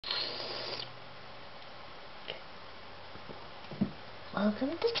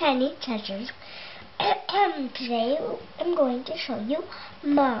welcome to Tiny Treasures. Today I'm going to show you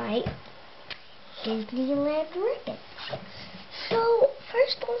my Disneyland ribbon. So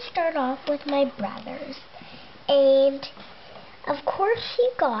first we'll start off with my brother's, and of course he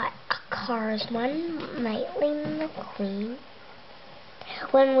got a Cars one, Lightning McQueen,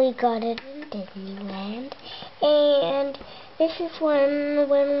 when we got it in Disneyland, and this is when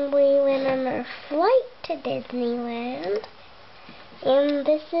we went on our flight to Disneyland. And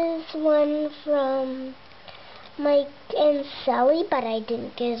this is one from Mike and Sally, but he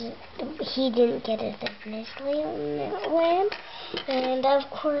didn't get it at Disneyland. And of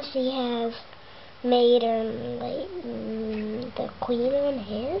course he has made the Queen on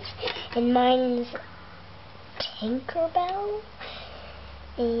his, and mine's Tinkerbell.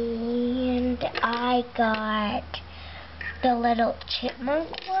 And I got the little chipmunk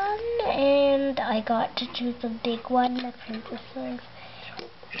one, and I got to choose the big one, the princesses.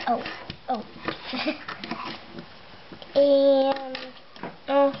 Oh. And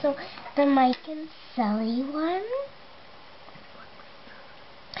also the Mike and Sally one.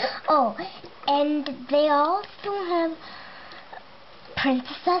 Oh, and they also have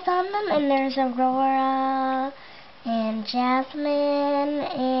princesses on them, and there's Aurora, and Jasmine,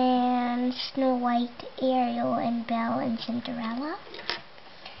 and Snow White, Ariel, and Belle, and Cinderella.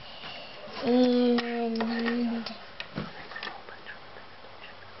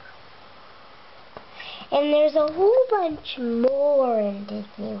 And there's a whole bunch more in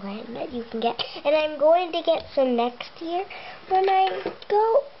Disneyland that you can get. And I'm going to get some next year when I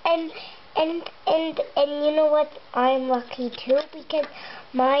go. And you know what? I'm lucky too, because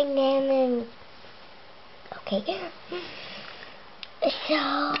my Nana... Okay. So,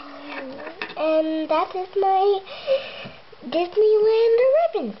 and that is my Disneyland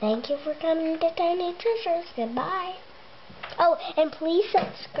ribbon. Thank you for coming to Tiny Treasures. Goodbye. Oh, and please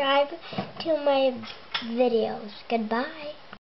subscribe to my videos. Goodbye.